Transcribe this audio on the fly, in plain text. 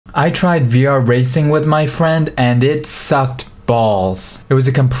I tried VR racing with my friend and it sucked balls. It was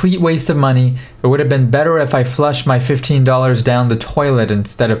a complete waste of money. It would have been better if I flushed my $15 down the toilet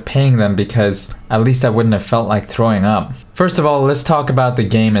instead of paying them, because at least I wouldn't have felt like throwing up. First of all, let's talk about the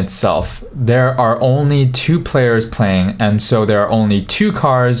game itself. There are only 2 players playing, and so there are only 2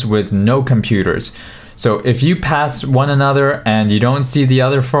 cars with no computers. So if you pass one another and you don't see the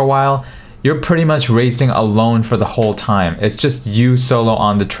other for a while, you're pretty much racing alone for the whole time. It's just you solo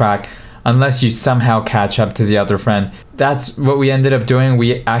on the track, unless you somehow catch up to the other friend. That's what we ended up doing.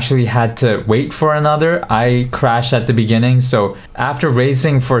 We actually had to wait for another. I crashed at the beginning, so after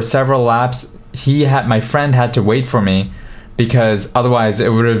racing for several laps, my friend had to wait for me, because otherwise it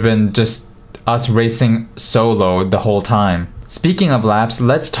would have been just us racing solo the whole time. Speaking of laps,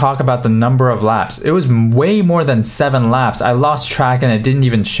 let's talk about the number of laps. It was way more than 7 laps. I lost track and it didn't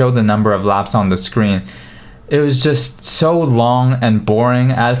even show the number of laps on the screen. It was just so long and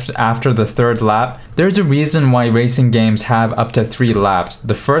boring after the 3rd lap. There's a reason why racing games have up to 3 laps.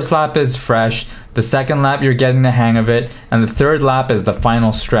 The first lap is fresh, the second lap you're getting the hang of it, and the 3rd lap is the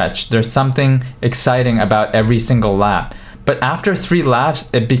final stretch. There's something exciting about every single lap. But after 3 laps,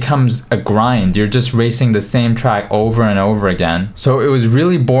 it becomes a grind. You're just racing the same track over and over again. So it was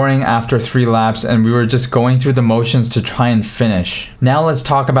really boring after 3 laps, and we were just going through the motions to try and finish. Now let's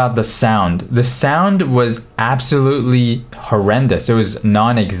talk about the sound. The sound was absolutely horrendous. It was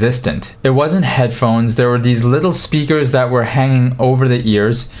non-existent. It wasn't headphones. There were these little speakers that were hanging over the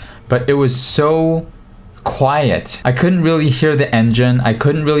ears, but it was so quiet. I couldn't really hear the engine. I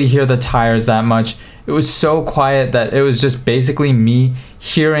couldn't really hear the tires that much. It was so quiet that it was just basically me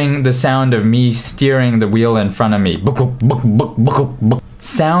hearing the sound of me steering the wheel in front of me.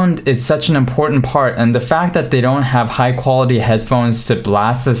 Sound is such an important part, and the fact that they don't have high quality headphones to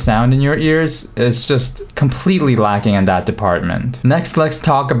blast the sound in your ears is just completely lacking in that department. Next, let's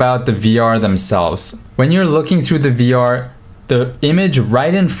talk about the VR themselves. When you're looking through the VR, the image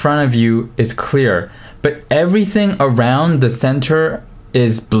right in front of you is clear, but everything around the center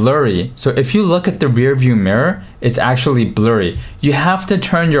is blurry. So if you look at the rear view mirror, it's actually blurry. You have to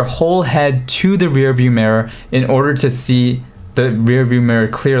turn your whole head to the rear view mirror in order to see the rear view mirror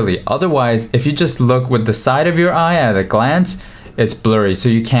clearly. Otherwise, if you just look with the side of your eye at a glance, it's blurry, so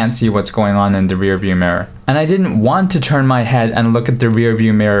you can't see what's going on in the rear view mirror. And I didn't want to turn my head and look at the rear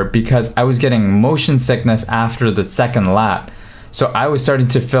view mirror because I was getting motion sickness after the 2nd lap. So I was starting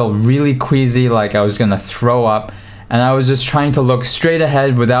to feel really queasy, like I was gonna throw up. And I was just trying to look straight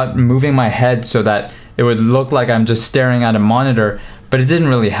ahead without moving my head so that it would look like I'm just staring at a monitor, but it didn't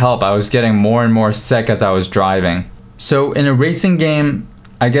really help. I was getting more and more sick as I was driving. So in a racing game,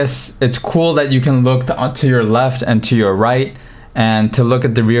 I guess it's cool that you can look to your left and to your right and to look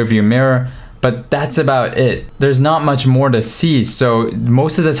at the rear view mirror, but that's about it. There's not much more to see, so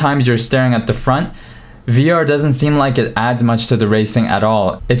most of the time you're staring at the front. VR doesn't seem like it adds much to the racing at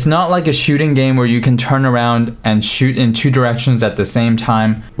all. It's not like a shooting game where you can turn around and shoot in 2 directions at the same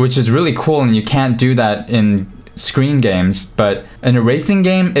time, which is really cool, and you can't do that in screen games. But in a racing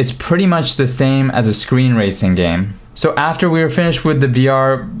game, it's pretty much the same as a screen racing game. So after we were finished with the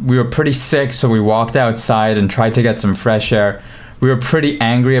VR, we were pretty sick, so we walked outside and tried to get some fresh air. We were pretty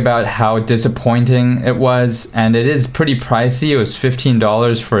angry about how disappointing it was, and it is pretty pricey. It was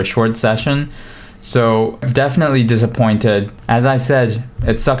 $15 for a short session. So definitely disappointed. As I said,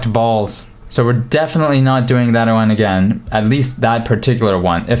 it sucked balls. So we're definitely not doing that one again, at least that particular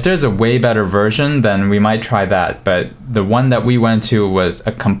one. If there's a way better version, then we might try that. But the one that we went to was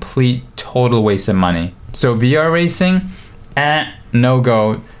a complete total waste of money. So VR racing, no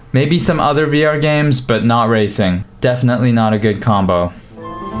go. Maybe some other VR games, but not racing. Definitely not a good combo.